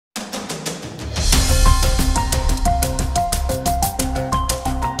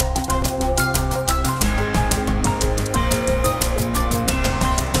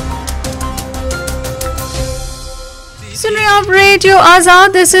Radio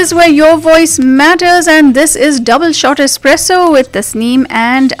Azad. This is where your voice matters, and this is Double Shot Espresso with Tasneem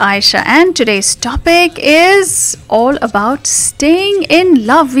and Ayesha. And today's topic is all about staying in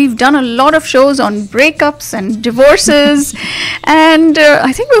love. We've done a lot of shows on breakups and divorces, and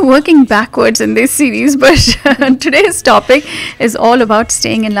I think we're working backwards in this series. But today's topic is all about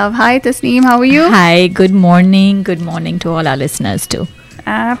staying in love. Hi, Tasneem. How are you? Hi. Good morning. Good morning to all our listeners too.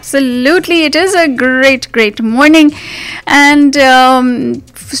 Absolutely, it is a great morning. And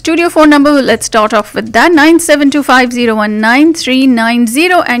studio phone number, let's start off with that,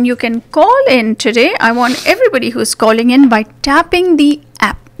 9725019390, and you can call in today. I want everybody who's calling in by tapping the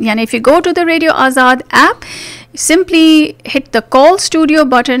app. And if you go to the Radio Azad app, simply hit the call studio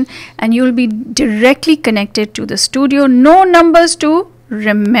button and you'll be directly connected to the studio. No numbers to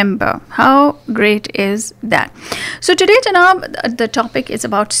remember. How great is that? So today, Janab, the topic is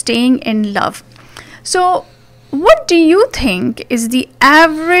about staying in love. So what do you think is the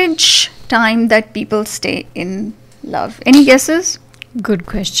average time that people stay in love? Any guesses? Good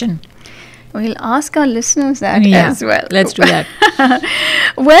question. We'll ask our listeners that as well. Let's do that.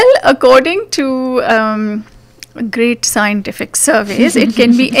 Well, according to great scientific surveys, it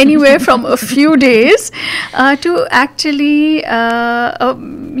can be anywhere from a few days to actually a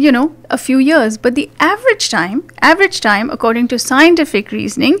few years. But the average time according to scientific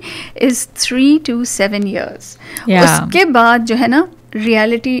reasoning is 3 to 7 years. Yeah. Uske baad jo hai na,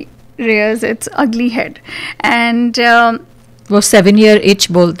 reality rears its ugly head, and वो 7-year itch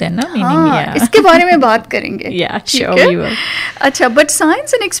बोलते हैं ना, meaning इसके बारे में बात करेंगे. Yeah, sure we will. अच्छा, but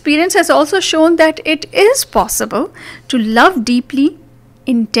science and experience has also shown that it is possible to love deeply,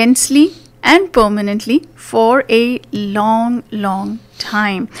 intensely, and permanently for a long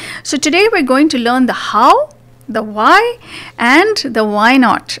time. So today we're going to learn the how, the why, and the why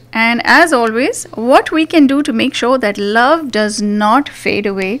not. And as always, what we can do to make sure that love does not fade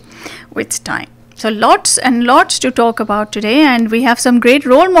away with time. So lots and lots to talk about today, and we have some great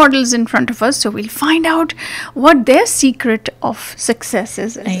role models in front of us, so we'll find out what their secret of success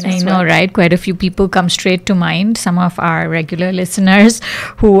is. I know, right? Quite a few people come straight to mind, some of our regular listeners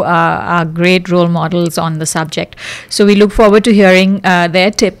who are great role models on the subject. So we look forward to hearing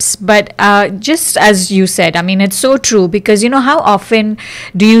their tips. But just as you said, I mean, it's so true, because you know, how often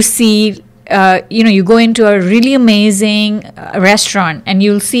do you see you go into a really amazing restaurant and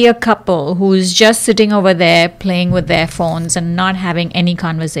you'll see a couple who's just sitting over there playing with their phones and not having any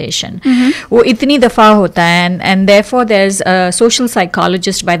conversation. वो इतनी दफ़ा होता है, and therefore there's a social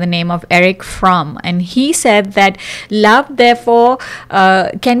psychologist by the name of Eric Fromm, and he said that love therefore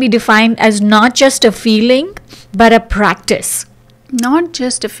can be defined as not just a feeling but a practice. Not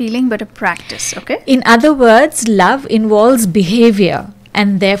just a feeling but a practice, okay? In other words, love involves behavior,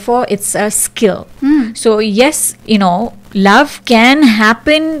 and therefore it's a skill. So yes, love can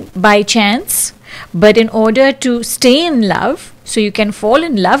happen by chance, but in order to stay in love, so you can fall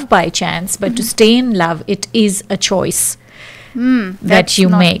in love by chance, but to stay in love, it is a choice that you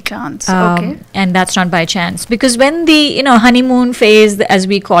make. Chance. Okay. And that's not by chance, because when the honeymoon phase, as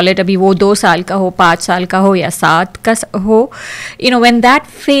we call it, abhi wo 2 saal ka ho, 5 saal ka ho, ya 7 ka ho, when that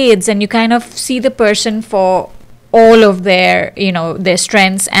fades and you kind of see the person for all of their their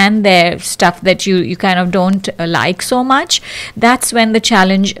strengths and their stuff that you kind of don't like so much, that's when the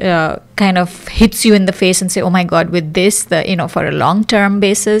challenge kind of hits you in the face and say, oh my God, with this, for a long-term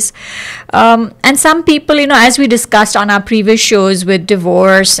basis. And some people, as we discussed on our previous shows with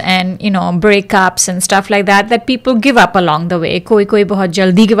divorce and, breakups and stuff like that, that people give up along the way. Koi bahut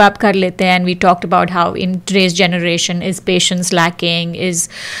jaldi give up kar lete hain, and we talked about how in today's generation is patience lacking, is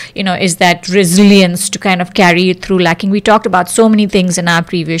that resilience to kind of carry it through lacking. We talked about so many things in our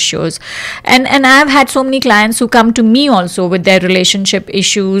previous shows. And I've had so many clients who come to me also with their relationship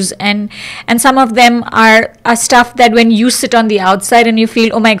issues, and some of them are stuff that when you sit on the outside and you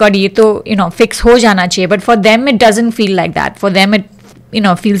feel, oh my God, ye to fix ho jana chahiye, but for them it doesn't feel like that. For them it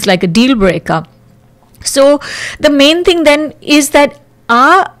feels like a deal breaker. So the main thing then is that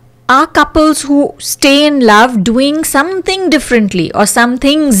are couples who stay in love doing something differently or some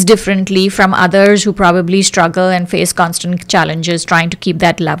things differently from others who probably struggle and face constant challenges trying to keep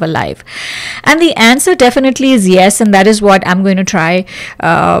that love alive? And the answer definitely is yes, and that is what I'm going to try.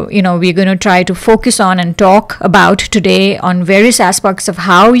 We're going to try to focus on and talk about today on various aspects of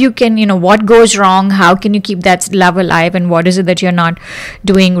how you can, what goes wrong, how can you keep that love alive, and what is it that you're not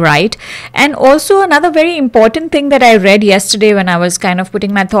doing right. And also another very important thing that I read yesterday when I was kind of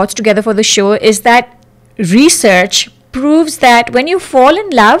putting my thoughts together for the show is that research proves that when you fall in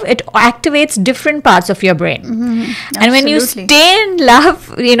love, it activates different parts of your brain. And when you stay in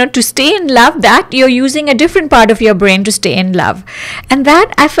love, to stay in love, that you're using a different part of your brain to stay in love. And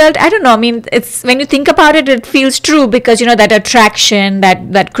that I felt, I don't know, I mean, it's when you think about it, it feels true, because that attraction,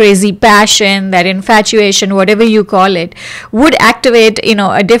 that crazy passion, that infatuation, whatever you call it, would activate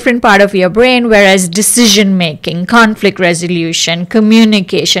a different part of your brain, whereas decision making, conflict resolution,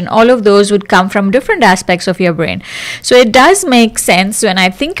 communication, all of those would come from different aspects of your brain. So it does make sense when I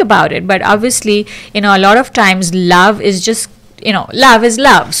think about it. But obviously, a lot of times love is just, love is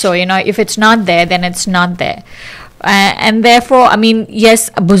love. So, if it's not there, then it's not there. And therefore, I mean,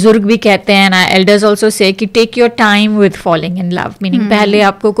 yes, बुजुर्ग भी कहते हैं, and elders also say कि take your time with falling in love. Meaning, पहले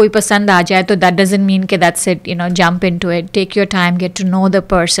आपको कोई पसंद आ जाए, तो that doesn't mean कि that's it, jump into it. Take your time, get to know the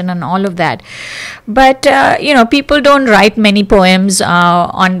person and all of that. But, people don't write many poems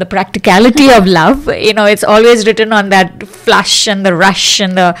on the practicality of love. It's always written on that flush and the rush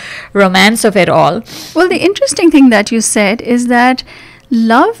and the romance of it all. Well, the interesting thing that you said is that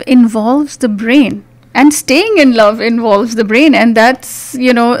love involves the brain. And staying in love involves the brain, and that's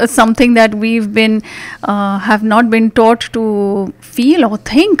something that we've been have not been taught to feel or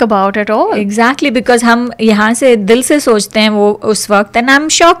think about at all. Exactly, because हम यहाँ से दिल से सोचते हैं वो उस वक्त, and I'm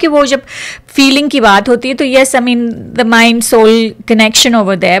sure कि वो जब feeling की बात होती है तो yes, I mean the mind soul connection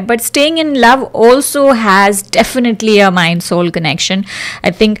over there, but staying in love also has definitely a mind soul connection.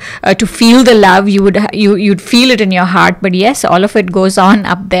 I think to feel the love you'd feel it in your heart, but yes, all of it goes on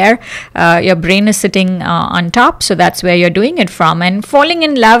up there. Your brain is sitting on top, so that's where you're doing it from. And falling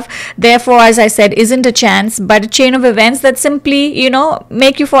in love, therefore, as I said, isn't a chance but a chain of events that simply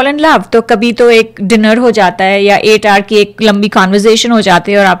make you fall in love. तो कभी तो एक dinner हो जाता है या 8 hour की एक लंबी कॉन्वर्जेशन हो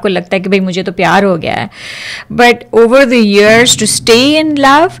जाती है और आपको लगता है कि भाई मुझे तो प्यार हो गया है. But over the years, to stay in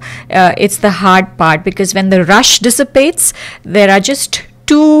love, it's the hard part, because when the rush dissipates, there are just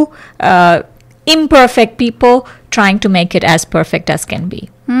two imperfect people trying to make it as perfect as can be.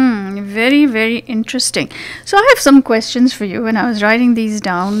 Very, very interesting. So I have some questions for you when I was writing these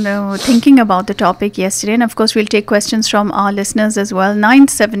down, thinking about the topic yesterday. And of course, we'll take questions from our listeners as well.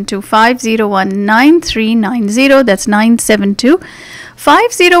 972-501-9390. That's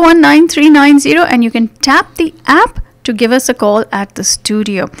 972-501-9390. And you can tap the app to give us a call at the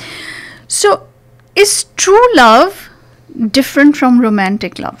studio. So is true love different from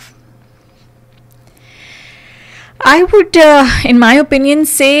romantic love? I would, in my opinion,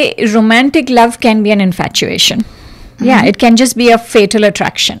 say romantic love can be an infatuation. Yeah, it can just be a fatal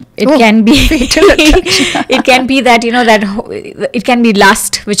attraction. It can be fatal attraction. It can be that it can be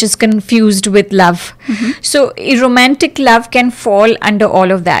lust, which is confused with love. So romantic love can fall under all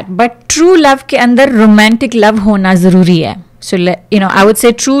of that. But true love ke andar romantic love hona zaruri hai. So I would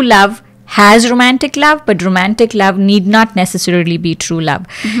say true love has romantic love, but romantic love need not necessarily be true love.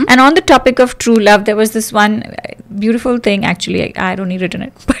 And on the topic of true love, there was this one beautiful thing, actually, I don't need it in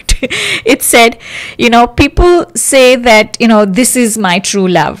it, but it said, people say that, this is my true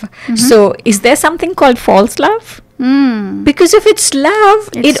love. So is there something called false love? Because if it's love,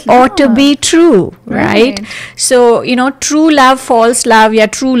 it ought to be true, right? So, true love, false love,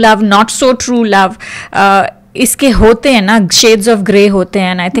 true love, not so true love, इसके होते हैं ना, shades of grey होते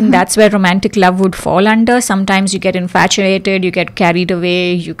हैं, and I think that's where romantic love would fall under. Sometimes you get infatuated, you get carried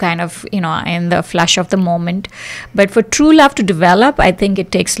away, you kind of, in the flush of the moment. But for true love to develop, I think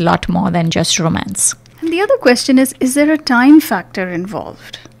it takes a lot more than just romance. And the other question is there a time factor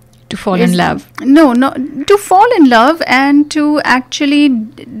involved? To fall in love? No, to fall in love and to actually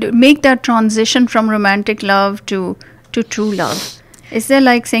make that transition from romantic love to true love. Is there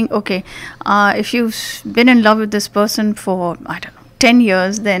like saying, okay, if you've been in love with this person for, 10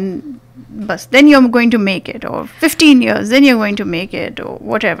 years, then you're going to make it, or 15 years, then you're going to make it, or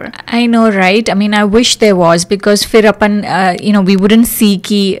whatever. I know, right? I mean, I wish there was, because फिर अपन, we wouldn't see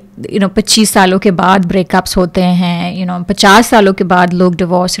कि, 25 सालों के बाद breakups होते हैं, 50 सालों के बाद लोग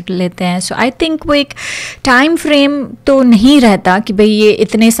divorce लेते हैं. So I think वो एक time frame तो नहीं रहता कि भाई ये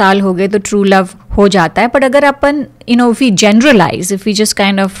इतने साल हो गए तो true love हो जाता है. But अगर अपन, if we generalize, if we just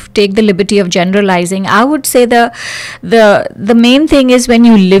kind of take the liberty of generalizing, I would say the main thing is when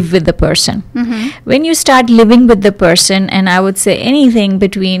you live with the person. When you start living with the person, and I would say anything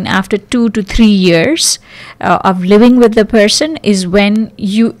between after 2 to 3 years of living with the person is when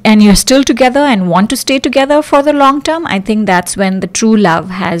you're still together and want to stay together for the long term. I think that's when the true love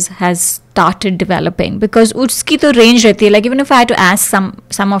has started developing, because uski to range rehti hai. Like, even if I had to ask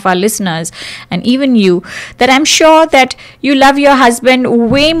some of our listeners and even you, that I'm sure that you love your husband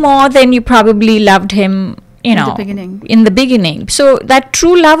way more than you probably loved him, in the beginning. So that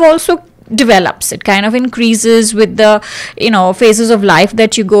true love also develops. It kind of increases with the, phases of life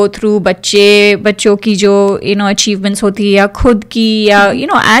that you go through. बच्चों की जो, achievements होती है, या खुद की,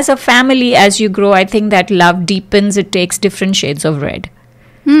 या, as a family, as you grow, I think that love deepens. It takes different shades of red.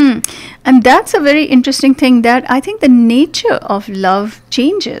 And that's a very interesting thing, that I think the nature of love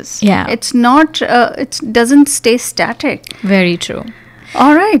changes. Yeah. It's not, it doesn't stay static. Very true.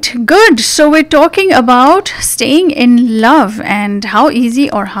 All right, good. So we're talking about staying in love and how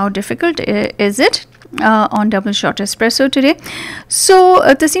easy or how difficult is it on Double Shot Espresso today. So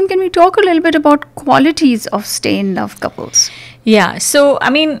Tasneem, can we talk a little bit about qualities of stay in love couples? Yeah, so I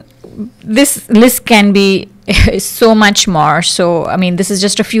mean, this list can be so much more. So I mean, this is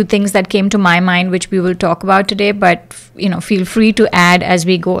just a few things that came to my mind, which we will talk about today, but feel free to add as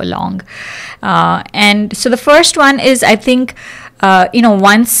we go along. And so the first one is, I think,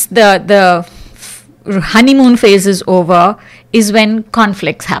 once the honeymoon phase is over, is when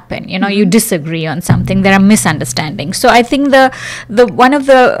conflicts happen. You disagree on something, there are misunderstandings. So I think the one of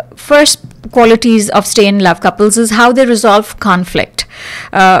the first qualities of stay in love couples is how they resolve conflict.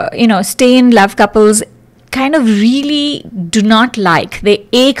 Stay in love couples kind of really do not they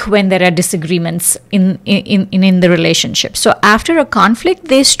ache when there are disagreements in the relationship. So after a conflict,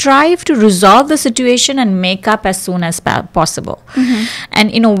 they strive to resolve the situation and make up as soon as possible.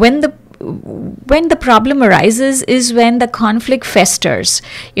 And when the problem arises is when the conflict festers.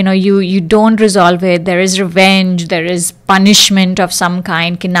 You don't resolve it. There is revenge, there is punishment of some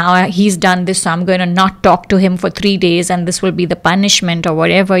kind. Now he's done this, so I'm going to not talk to him for 3 days, and this will be the punishment, or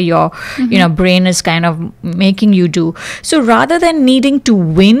whatever your brain is kind of making you do. So rather than needing to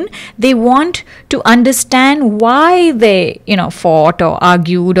win, they want to understand why they fought or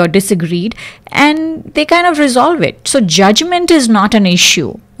argued or disagreed, and they kind of resolve it. So judgment is not an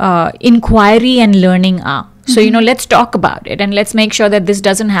issue. Inquiry and learning are. So, let's talk about it and let's make sure that this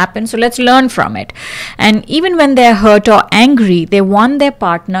doesn't happen. So let's learn from it. And even when they're hurt or angry, they want their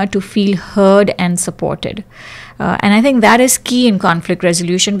partner to feel heard and supported. And I think that is key in conflict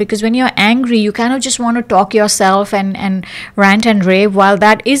resolution, because when you're angry, you kind of just want to talk yourself and rant and rave. While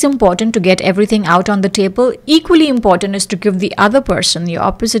that is important to get everything out on the table, equally important is to give the other person, your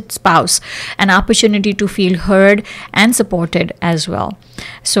opposite spouse, an opportunity to feel heard and supported as well.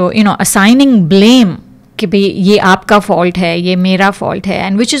 So, assigning blame, कि भाई ये आपका fault है, ये मेरा fault है,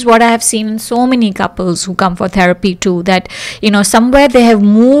 and which is what I have seen in so many couples who come for therapy too, that somewhere they have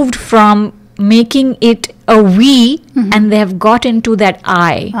moved from making it a we, and they have got into that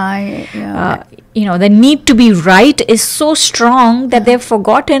I. The need to be right is so strong that they've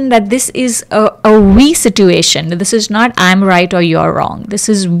forgotten that this is a we situation. This is not I'm right or you're wrong. This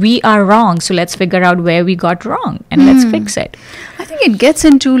is we are wrong. So let's figure out where we got wrong and let's fix it. I think it gets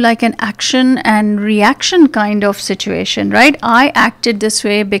into like an action and reaction kind of situation, right? I acted this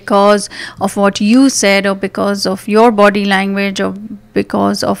way because of what you said, or because of your body language, or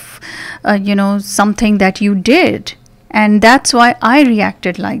because of, something that you did. And that's why I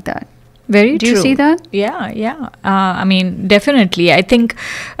reacted like that. Very Do true. you see that? Yeah. I mean, definitely. I think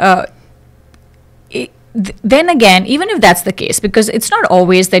then again, even if that's the case, because it's not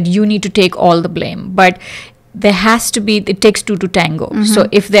always that you need to take all the blame, but there has to be, it takes two to tango. So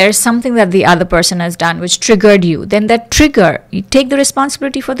if there's something that the other person has done which triggered you, then that trigger, you take the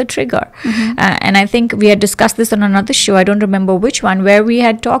responsibility for the trigger. And I think we had discussed this on another show, I don't remember which one, where we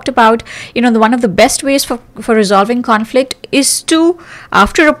had talked about, one of the best ways for resolving conflict is to,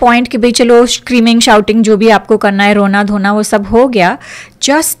 after a point कि भाई चलो screaming, shouting, जो भी आपको करना है, रोना धोना वो सब हो गया,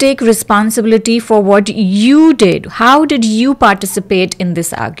 just take responsibility for what you did. How did you participate in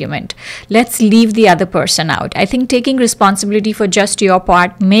this argument? Let's leave the other person out. I think taking responsibility for just your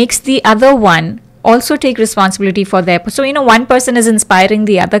part makes the other one also take responsibility for their. So, one person is inspiring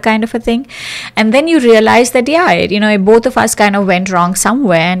the other kind of a thing. And then you realize that, both of us kind of went wrong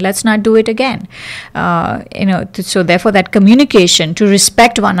somewhere and let's not do it again. So therefore that communication, to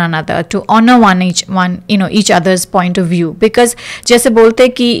respect one another, to honor each other's point of view. Because जैसे बोलते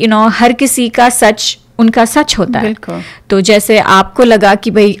कि, हर किसी का सच उनका सच होता है. तो जैसे आपको लगा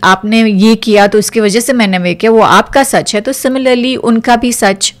कि भाई आपने ये किया तो इसकी वजह से मैंने ये किया, वो आपका सच है, तो सिमिलरली उनका भी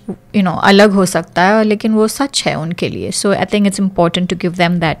सच अलग हो सकता है, लेकिन वो सच है उनके लिए. So I think it's important to give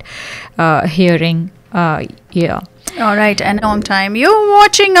them that hearing. All right, and on time. You're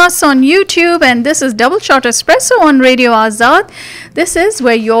watching us on YouTube, and this is Double Shot Espresso on Radio Azad. This is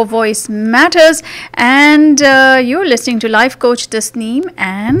where your voice matters, and you're listening to Life Coach Tasneem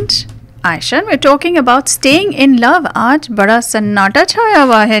and Ayesha. We're talking about staying in love. आज बड़ा सन्नाटा छाया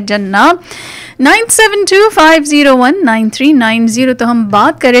हुआ है जन्नब. 9725019390. तो हम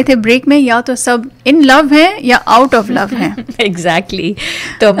बात कर रहे थे ब्रेक में, या तो सब इन लव है या आउट ऑफ लव है. एग्जैक्टली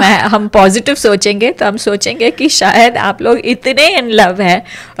तो हम पॉजिटिव सोचेंगे तो हम सोचेंगे कि शायद आप लोग इतने इन लव है,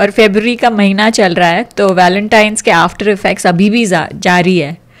 और फरवरी का महीना चल रहा है तो वैलेंटाइंस के आफ्टर इफेक्ट्स अभी भी जारी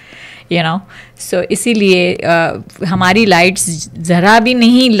है, यू नो. सो इसीलिए हमारी लाइट्स ज़रा भी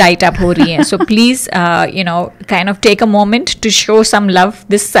नहीं लाइट अप हो रही हैं. So please you know kind of take a moment to show some love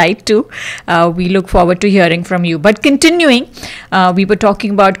this side to. We look forward to hearing from you. But continuing, we were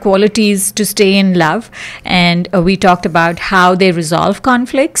talking about qualities to stay in love, and we talked about how they resolve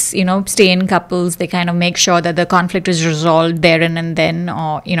conflicts. You know, stay in couples, they kind of make sure that the conflict is resolved there and then,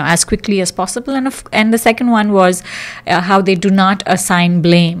 or you know, as quickly as possible. And the second one was how they do not assign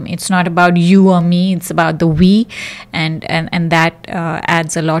blame. It's not about you or me, it's about the we, and that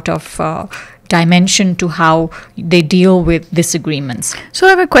adds a lot of dimension to how they deal with disagreements. So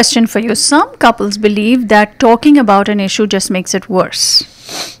I have a question for you. Some couples believe that talking about an issue just makes it worse.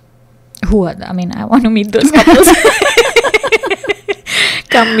 Who are I mean, I want to meet those couples.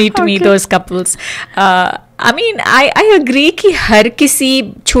 Come meet me, those couples. I mean, I agree कि हर किसी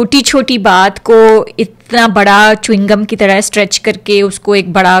छोटी छोटी बात को इतना बड़ा chewing gum की तरह स्ट्रेच करके उसको एक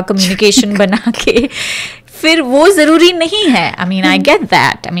बड़ा कम्युनिकेशन बना के फिर वो ज़रूरी नहीं है. I mean, I get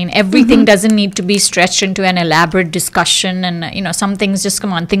that. I mean, everything doesn't need to be stretched into an elaborate discussion, and you know, some things just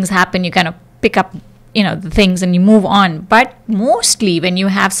come on, things happen, you kind of pick up, you know, the things and you move on. But mostly when you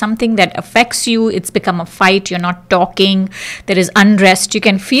have something that affects you, it's become a fight, you're not talking, there is unrest, you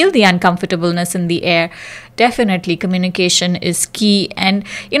can feel the uncomfortableness in the air. Definitely communication is key, and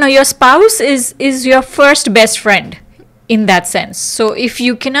you know, your spouse is your first best friend in that sense. So if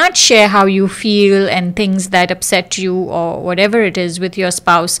you cannot share how you feel and things that upset you or whatever it is with your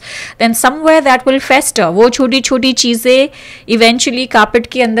spouse, then somewhere that will fester. वो छोटी छोटी चीज़ें eventually carpet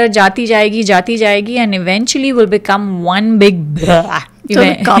के अंदर जाती जाएगी and eventually will become one big blah. So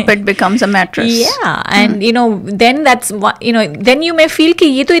the carpet becomes a mattress. Yeah, and you know, then that's you know, then you may feel कि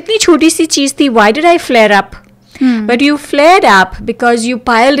ये तो इतनी छोटी सी चीज़ थी, why did I flare up? But you flared up because you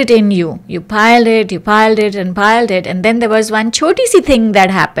piled it in you. You piled it, and then there was one choti si thing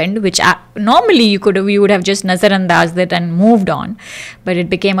that happened, which normally you would have just nazarandazed it and moved on, but it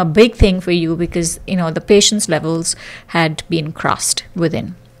became a big thing for you because you know the patience levels had been crossed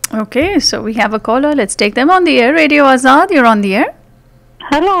within. Okay, so we have a caller. Let's take them on the air. Radio Azad, you're on the air.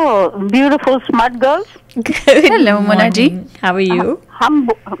 Hello, beautiful smart girls. Hello, Mona ji. How are you? हम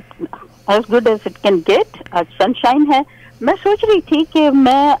as good as it can get. आज sunshine है. मैं सोच रही थी कि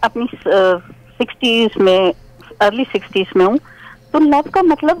मैं अपनी 60s में, अर्ली 60s में हूँ, तो लव का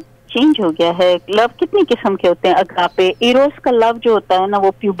मतलब चेंज हो गया है. लव कितनी किस्म के होते हैं. अगापे, इरोस का लव जो होता है ना,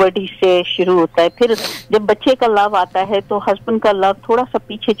 वो प्यूबर्टी से शुरू होता है. फिर जब बच्चे का लव आता है तो हस्बैंड का लव थोड़ा सा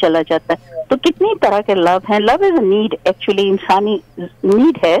पीछे चला जाता है. तो कितनी तरह के लव हैं. Love is a need, actually इंसानी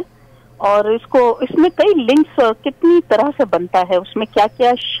नीड है, और इसमें कई लिंक्स कितनी तरह से बनता है. उसमें क्या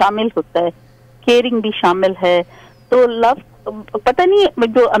क्या शामिल होता है. केयरिंग भी शामिल है. तो लव, पता नहीं,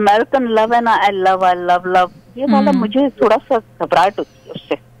 जो अमेरिकन लव है ना, आई लव, ये वाला मुझे थोड़ा सा घबराहट होती है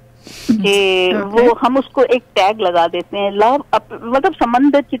उससे कि वो हम उसको एक टैग लगा देते हैं. लव मतलब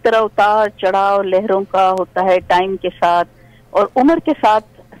समंदर की तरह उतार चढ़ाव लहरों का होता है टाइम के साथ, और उम्र के साथ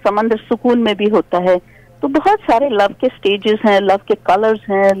समंदर सुकून में भी होता है. तो बहुत सारे लव के स्टेजेस हैं, लव के कलर्स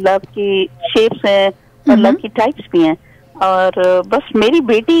हैं, लव की शेप्स हैं, और लव की टाइप्स भी हैं. और बस मेरी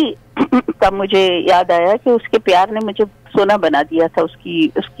बेटी का मुझे याद आया कि उसके प्यार ने मुझे सोना बना दिया था,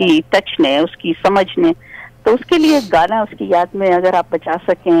 उसकी टच ने, उसकी समझ ने. तो उसके लिए गाना उसकी याद में अगर आप बचा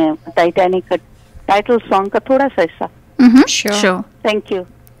सकें, टाइटैनिक का टाइटल सॉन्ग का थोड़ा सा हिस्सा. Sure. Thank you.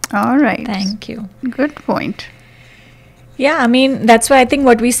 All right. Thank you. Good point. Yeah, I mean, that's why I think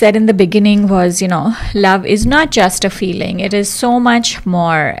what we said in the beginning was, you know, love is not just a feeling. It is so much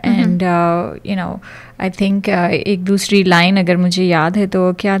more. And, you know, I think एक दूसरी line अगर मुझे याद है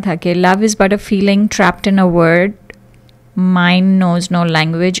तो क्या था कि love is but a feeling trapped in a word. Mind knows no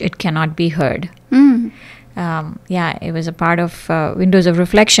language. It cannot be heard. Yeah, it was a part of windows of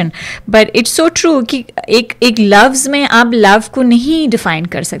reflection. But it's so true कि एक लफ्ज़ में आप love को नहीं define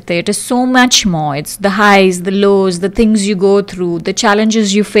कर सकते. It is so much more. It's the highs, the lows, the things you go through, the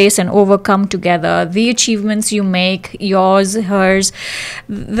challenges you face and overcome together, the achievements you make, yours, hers,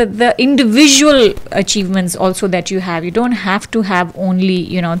 the individual achievements also that you have. You don't have to have only,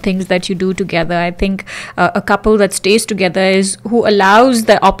 you know, things that you do together. I think a couple that stays together is who allows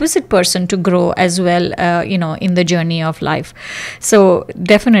the opposite person to grow as well, you know, in the journey of life. So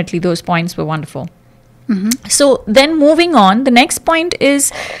definitely those points were wonderful. So then moving on, the next point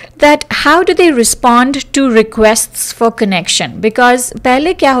is that how do they respond to requests for connection? Because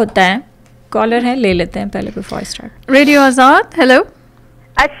पहले क्या होता है, collar है, ले लेते हैं पहले before I start. Radio Azad, hello.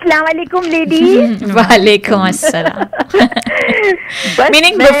 अस्सलाम वालेकुम लेडीज. वालेकुम अस्सलाम.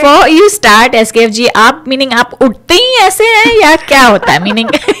 Meaning before you start SKF जी, आप मीनिंग आप उठते ही ऐसे हैं या क्या होता है? Meaning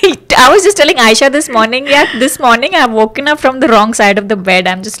I was just telling Ayesha this morning I have woken up from the wrong side of the bed.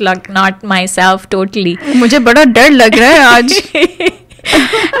 I am just not my self totally. मुझे बड़ा डर लग रहा है आज.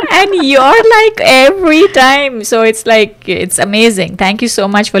 And you're like every time, so it's amazing. Thank you so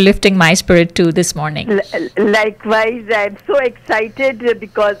much for lifting my spirit too this morning. Likewise, I'm so excited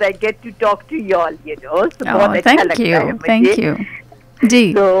because I get to talk to you all, you know. So बहुत अच्छा thank लगता you, है मुझे. thank you. जी.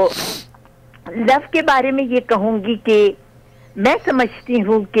 तो love के बारे में ये कहूंगी कि मैं समझती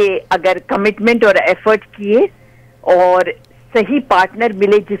हूँ कि अगर कमिटमेंट और एफर्ट किए और सही पार्टनर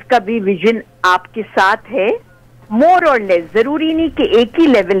मिले जिसका भी विजन आपके साथ है, मोर और लेस, जरूरी नहीं कि एक ही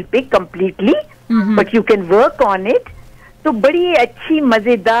लेवल पे completely, but you can work on it, तो बड़ी अच्छी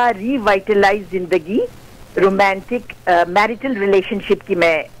मजेदार रिवाइटलाइज जिंदगी, रोमांटिक मैरिटल रिलेशनशिप की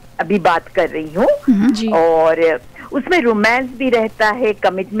मैं अभी बात कर रही हूँ. और उसमें रोमांस भी रहता है,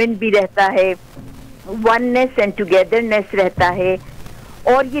 कमिटमेंट भी रहता है, वननेस एंड टुगेदरनेस रहता है,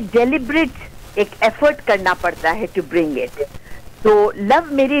 और ये डेलिब्रेट एक एफर्ट करना पड़ता है टू ब्रिंग इट. तो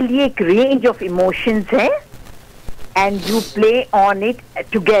लव मेरे लिए एक रेंज ऑफ इमोशंस है, and you play on it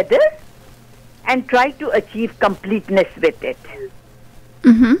together and try to achieve completeness with it.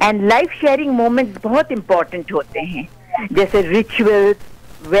 And life sharing moments बहुत important होते हैं, जैसे rituals,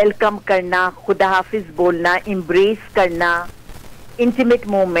 welcome करना, खुदा हाफिज बोलना, embrace करना, intimate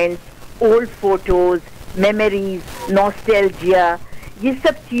moments, old photos, memories, nostalgia, ये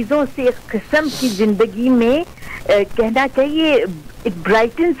सब चीजों से एक किस्म की जिंदगी में कहना चाहिए it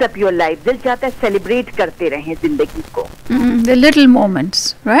brightens up your life. दिल चाहता है सेलिब्रेट करते रहें जिंदगी को. The little moments,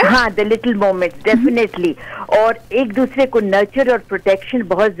 right? हाँ, the little moments, definitely. और एक दूसरे को नर्चर और प्रोटेक्शन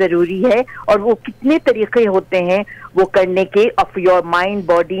बहुत जरूरी है, और वो कितने तरीके होते हैं वो करने के, of your mind,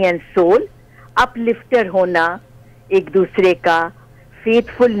 body and soul. अपलिफ्टर होना एक दूसरे का,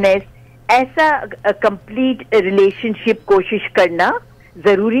 फेथफुलनेस, ऐसा कंप्लीट रिलेशनशिप कोशिश करना.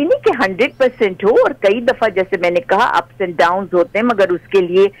 जरूरी नहीं कि 100% हो, और कई दफा जैसे मैंने कहा अप्स एंड डाउन्स होते हैं, मगर उसके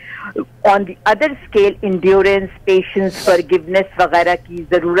लिए on the other scale endurance, patience, forgiveness वगैरह की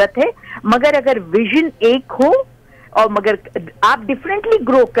जरूरत है. मगर अगर विजन एक हो और मगर आप डिफरेंटली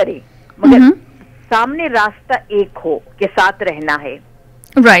ग्रो करें, मगर सामने रास्ता एक हो के साथ रहना है.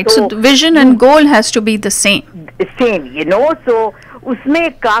 Right, so the vision and goal has to be the same. Same, you know, so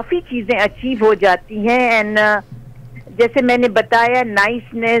उसमें काफी चीजें अचीव हो जाती हैं. एंड जैसे मैंने बताया,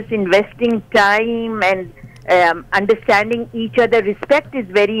 niceness, investing time and understanding each other, respect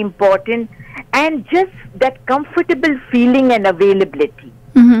is very important, and just that comfortable feeling and availability.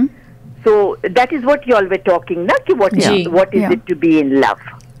 So that is what you all were talking ना, कि what is it to be in love.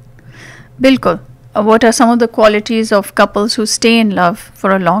 बिल्कुल. What are some of the qualities of couples who stay in love for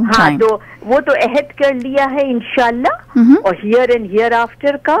a long time? तो वो तो अहद कर लिया है इंशाल्लाह, और हियर एंड हियर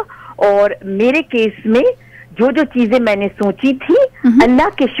आफ्टर का. और मेरे केस में जो जो चीजें मैंने सोची थी, अल्लाह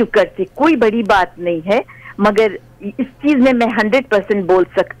के शुक्र से कोई बड़ी बात नहीं है, मगर इस चीज में मैं 100% बोल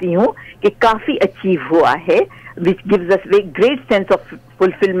सकती हूँ कि काफी अचीव हुआ है, which gives us a great sense of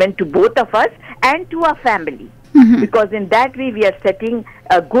fulfillment to both of us and to our family. Because in that way we are setting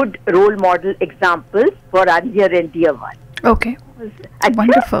a good role model examples for our near and dear one. Okay.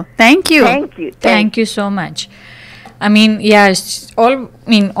 Wonderful. Thank you. Thank you so much. I mean, yes,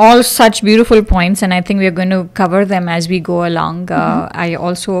 all such beautiful points, and I think we are going to cover them as we go along. I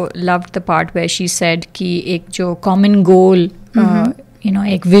also loved the part where she said कि एक जो common goal,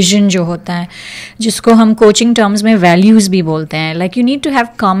 एक vision जो होता है, जिसको हम coaching terms में वैल्यूज भी बोलते हैं, like you need to have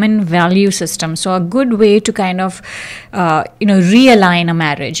common value system. So a good way to kind of realign a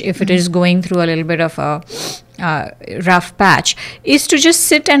marriage if it is going through a little bit of a rough patch is to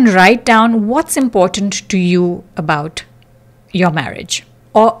just sit and write down what's important to you about your marriage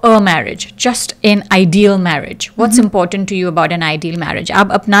or a marriage, just an ideal marriage. What's important to you about an ideal marriage?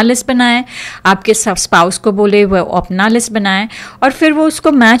 आप अपना list बनाएं, आपके spouse को बोले वो अपना list बनाएं, और फिर वो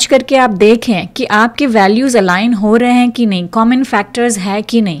उसको मैच करके आप देखें कि आपके वैल्यूज़ अलाइन हो रहे हैं कि नहीं, कॉमन फैक्टर्स है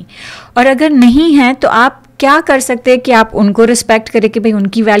कि नहीं. और अगर नहीं है तो आप क्या कर सकते हैं कि आप उनको रिस्पेक्ट करें कि भाई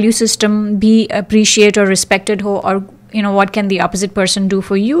उनकी वैल्यू सिस्टम भी अप्रिशिएट और रिस्पेक्टेड हो, और what can the opposite person do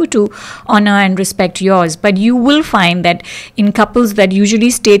for you to honor and respect yours. But you will find that in couples that usually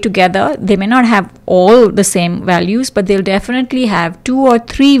stay together, they may not have all the same values, but they'll definitely have 2 or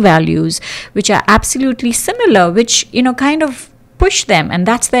 3 values which are absolutely similar, which kind of push them,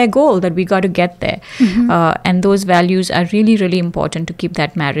 and that's their goal, that we got to get there. And those values are really, really important to keep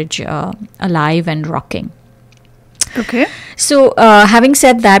that marriage alive and rocking. Okay. So having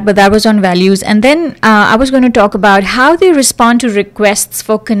said that, but that was on values, and then I was going to talk about how they respond to requests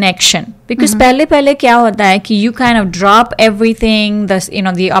for connection. Because पहले क्या होता है कि you kind of drop everything,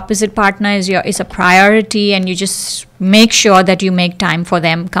 the opposite partner is a priority, and you just make sure that you make time for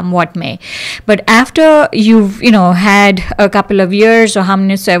them come what may. But after you've had a couple of years or how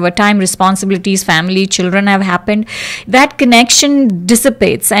many ever time, responsibilities, family, children have happened, that connection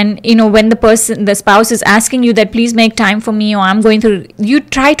dissipates. And when the spouse is asking you that please make time for me, or I'm going through, you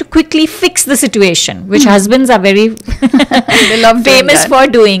try to quickly fix the situation, which husbands are very They love doing famous that. for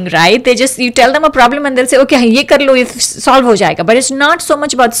doing, right? You tell them a problem and they'll say, okay, ye kar lo, solve ho jayega. But it's not so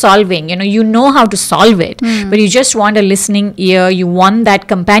much about solving. You know how to solve it, but you just want a listening ear. You want that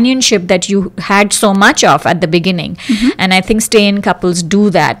companionship that you had so much of at the beginning. And I think stay-in couples do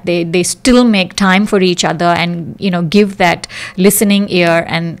that. They still make time for each other, and give that listening ear,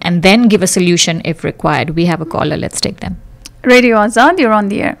 and then give a solution if required. We have a caller. Let's take them. Radio Azad, you're on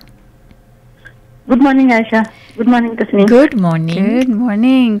the air. Good morning, Aisha. Good morning, Tasneem. Good morning. Good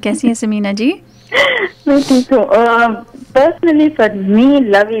morning. कैसी हैं समीना जी? I think so. Personally, for me,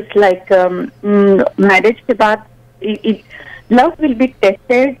 love is like marriage के बाद, love will be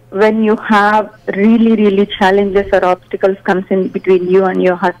tested when you have really, really challenges or obstacles comes in between you and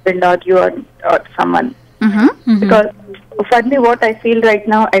your husband, or you or someone. Because for me, what I feel right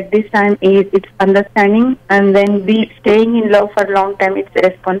now at this time is it's understanding, and then staying in love for a long time, it's a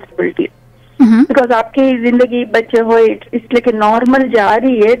responsibility. Because आपकी जिंदगी बच्चे हो, it's like a normal जा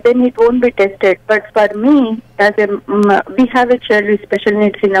रही है, then it won't be tested. But for me, we have a child with special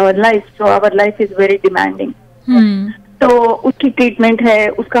needs in our life, so our life is very demanding. तो उसकी treatment है,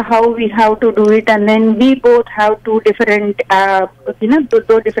 उसका how we have to do it, and then we both have two different,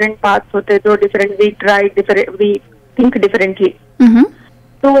 दो different paths होते हैं, दो different, we think differently.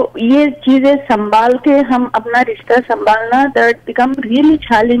 तो ये चीजें संभाल के हम अपना रिश्ता संभालना, that become really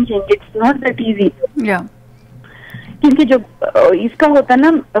challenging. It's not that easy. Yeah. क्योंकि जो इसका होता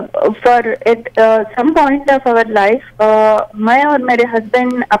ना, for at some point of our life, मैं और मेरे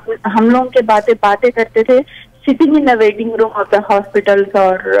हस्बैंड हम लोगों के बातें करते थे sitting in the waiting room of the hospitals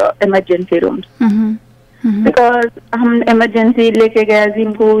or emergency rooms. Because हम emergency लेके गए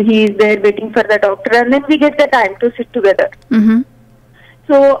अजीम को, he is there waiting for the doctor, and then we get the time to sit together.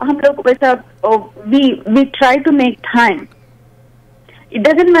 So हम लोग वैसा we try to make time. It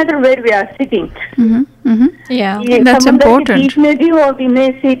doesn't matter where we are sitting. Yeah, that's important. Beach में भी हो, we may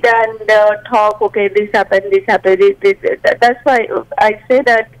sit and talk. Okay, this happened. This. That's why I say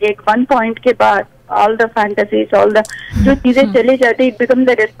that at one point के बाद all the fantasies, all the जो चीजें चले जाती, it becomes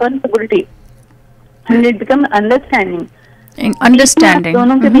the responsibility, and it becomes understanding. Understanding.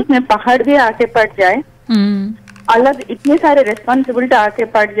 दोनों के बीच में पहाड़ भी आके पड़ जाए, अलग इतने सारे रिस्पॉन्सिबिलिटी आके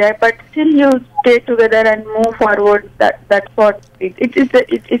पड़ जाए, but still you stay together and move forward. That's what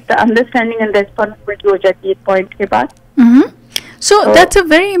it's the understanding and responsibility हो जाती है point के बाद. So that's a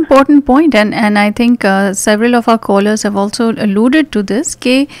very important point, and I think several of our callers have also alluded to this,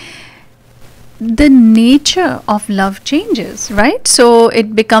 कि the nature of love changes, right? So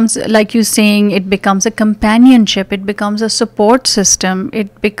it becomes, like you're saying, it becomes a companionship, it becomes a support system, it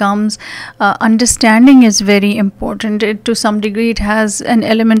becomes understanding is very important. To some degree, it has an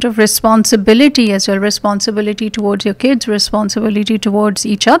element of responsibility as well, responsibility towards your kids, responsibility towards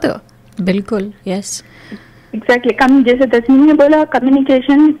each other. बिल्कुल, yes. Exactly. जैसे तस्नीम ने बोला,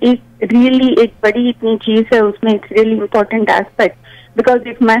 communication is really एक बड़ी इतनी चीज है, उसमें it's really important aspect. Because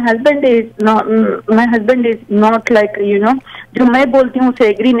if my husband is not like, जो मैं बोलती हूँ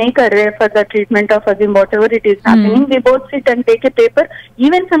उसे agree नहीं कर रहे for the treatment of Azim, whatever it is happening, we both sit and take a paper.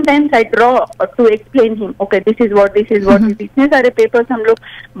 Even sometimes I draw to explain him. Okay, this is what. इतने सारे papers हम लोग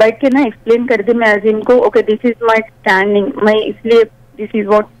बैठ के ना explain कर दे मैं Azim को. Okay, this is my standing. मैं इसलिए this is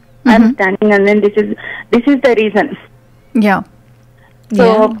what I'm standing, and then this is the reason. Yeah. So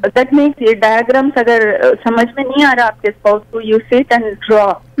that makes it diagrams अगर समझ में नहीं आ रहा आपके spouse को, you sit and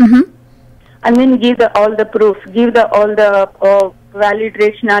draw, and then give all the proof, give all the valid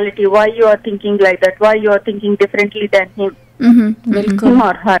rationality why you are thinking like that, why you are thinking differently than him, him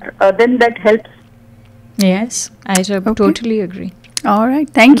or her. Then that helps. Yes, I totally agree. All right,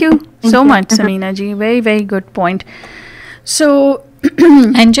 thank you so much, Samina ji. Very, very good point. So.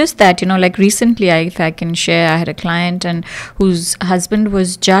 And just that, like recently, if I can share, I had a client and whose husband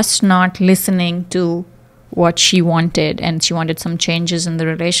was just not listening to what she wanted, and she wanted some changes in the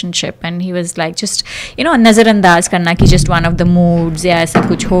relationship. And he was like, just, you know, nazarandaz karna ki just one of the moods, या ऐसा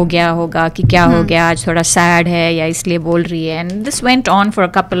कुछ हो गया होगा कि क्या हो गया आज थोड़ा sad है या इसलिए बोल रही है. And this went on for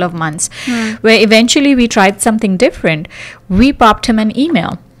a couple of months, where eventually we tried something different. We popped him an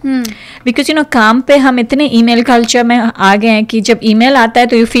email. Because you know काम पे हम इतने ईमेल कल्चर में आ गए हैं कि जब ईमेल आता है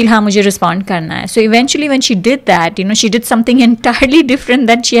तो यू फील हाँ मुझे रिस्पॉन्ड करना है. So eventually when she did that, you know, she did something entirely different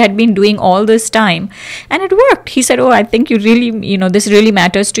that she had been doing all this time, and it worked. He said, oh, I think you really, you know, this really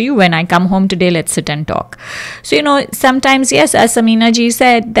matters to you. When I come home today, let's sit and talk. So, you know, sometimes, yes, as Samina ji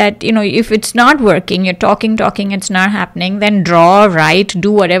said, that, you know, if it's not working, you're talking, it's not happening, then draw, write,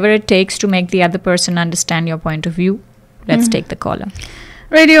 do whatever it takes to make the other person understand your point of view. Let's take the caller.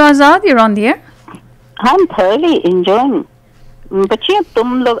 Radio Azad, you're on the air. I'm thoroughly enjoying. बच्चियों,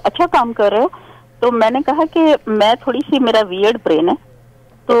 तुम लोग अच्छा काम कर रहे हो. तो मैंने कहा कि मैं थोड़ी सी, मेरा वियर्ड ब्रेन है,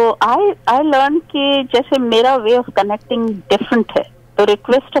 तो आई लर्न कि जैसे मेरा वे ऑफ कनेक्टिंग डिफरेंट है, तो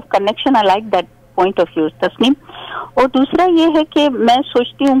request of connection I like that point of view, Tasneem. और दूसरा ये है कि मैं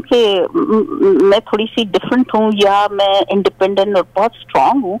सोचती हूँ कि मैं थोड़ी सी डिफरेंट हूँ या मैं इंडिपेंडेंट और बहुत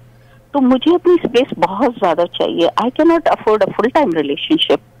स्ट्रांग हूँ, तो मुझे अपनी स्पेस बहुत ज्यादा चाहिए. I can not afford a full time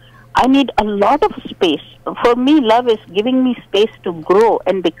relationship. I need a lot of space. For me love is giving me space to grow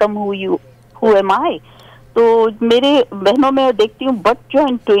and become who am आई. तो मेरे बहनों में देखती हूँ बट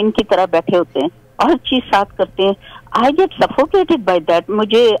जॉइंट ट्विन की तरह बैठे होते हैं, हर चीज साथ करते हैं. I get suffocated by that.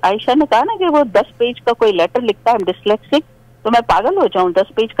 मुझे आयशा ने कहा ना कि वो 10 पेज का कोई लेटर लिखता है, डिसलेक्सिक, तो मैं पागल हो जाऊं.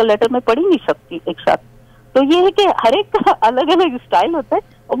 10 पेज का लेटर मैं पढ़ ही नहीं सकती एक साथ. तो ये है कि हर एक का अलग अलग स्टाइल होता है,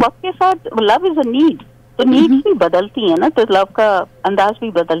 और वक्त के साथ लव इज अ नीड, तो नीड्स भी बदलती है ना, तो लव का अंदाज भी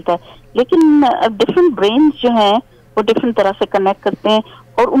बदलता है. लेकिन डिफरेंट ब्रेन्स जो हैं वो डिफरेंट तरह से कनेक्ट करते हैं,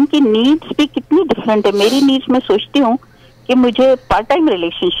 और उनकी नीड्स भी कितनी डिफरेंट है. मेरी नीड्स मैं सोचती हूँ कि मुझे पार्ट टाइम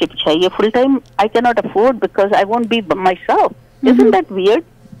रिलेशनशिप चाहिए, full time I can not afford because I won't be my self. Isn't that weird?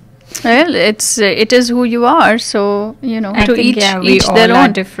 Well, it is who you are, so, you know, I to think, we each all their are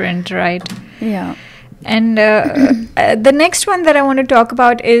own. different, right? Yeah. And the next one that I want to talk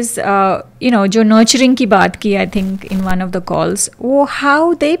about is, you know, जो nurturing की बात की, I think, in one of the calls, वो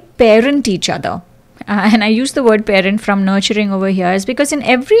how they parent each other. And I use the word parent from nurturing over here is because in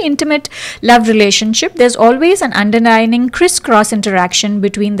every intimate love relationship, there's always an underlying crisscross interaction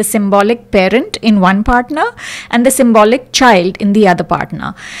between the symbolic parent in one partner and the symbolic child in the other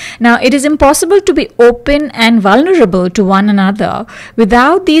partner. Now, it is impossible to be open and vulnerable to one another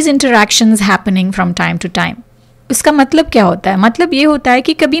without these interactions happening from time to time. इसका मतलब क्या होता है? मतलब ये होता है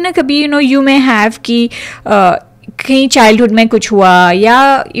कि कभी ना कभी, you know, you may have कि कहीं चाइल्डहुड में कुछ हुआ,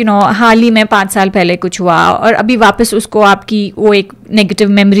 या यू नो हाल ही में 5 साल पहले कुछ हुआ, और अभी वापस उसको आपकी वो एक नेगेटिव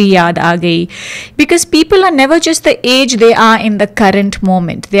मेमोरी याद आ गई. Because people are never just the as they are in the current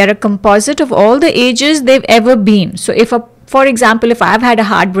moment, they are a composite of all the edges Dev ever been. So if for example, if I've had a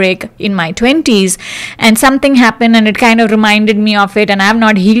heartbreak in my 20s and something happened and it kind of reminded me of it and I've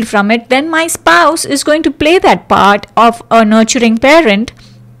not healed from it, then my spouse is going to play that part of a nurturing parent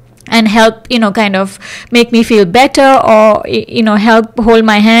and help, you know, kind of make me feel better, or, you know, help hold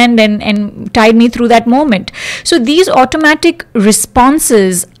my hand and tide me through that moment. So these automatic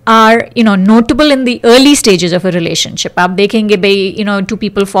responses are, you know, notable in the early stages of a relationship. आप देखेंगे भाई, you know, two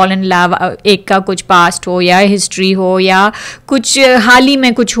people fall in love, एक का कुछ past हो या history हो या कुछ हाल ही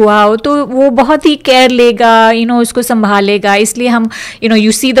में कुछ हुआ हो, तो वो बहुत ही care लेगा, you know, उसको संभालेगा. इसलिए हम, you know,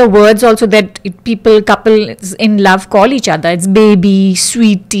 you see the words also that couples in love call each other. It's baby,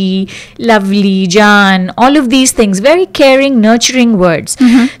 sweetie, lovely, Jaan, all of these things, very caring, nurturing words.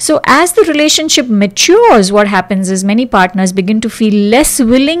 So as the relationship matures, what happens is many partners begin to feel less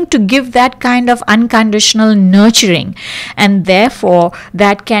willing to give that kind of unconditional nurturing, and therefore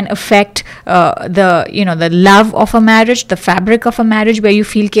that can affect the love of a marriage, the fabric of a marriage, where you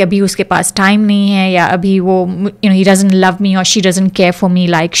feel कि अभी उसके पास time नहीं है, या अभी वो, you know, he doesn't love me or she doesn't care for me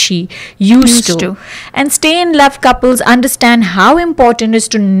like she used to. And stay in love couples understand how important it is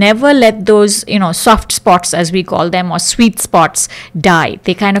to never let those, you know, soft spots, as we call them, or sweet spots die.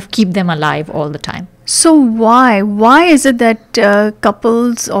 They kind of keep them alive all the time. So why is it that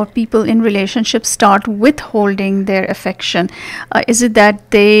couples or people in relationships start withholding their affection? Is it that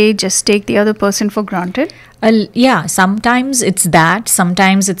they just take the other person for granted? Yeah, sometimes it's that.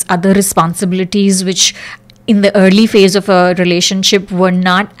 Sometimes it's other responsibilities which in the early phase of a relationship were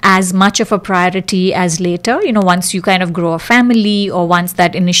not as much of a priority as later. Once you kind of grow a family, or once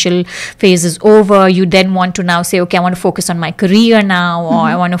that initial phase is over, you then want to now say, okay, I want to focus on my career now, or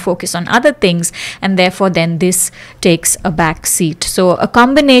I want to focus on other things, and therefore then this takes a back seat. So a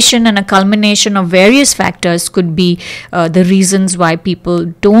combination and a culmination of various factors could be the reasons why people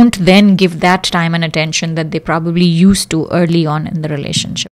don't then give that time and attention that they probably used to early on in the relationship.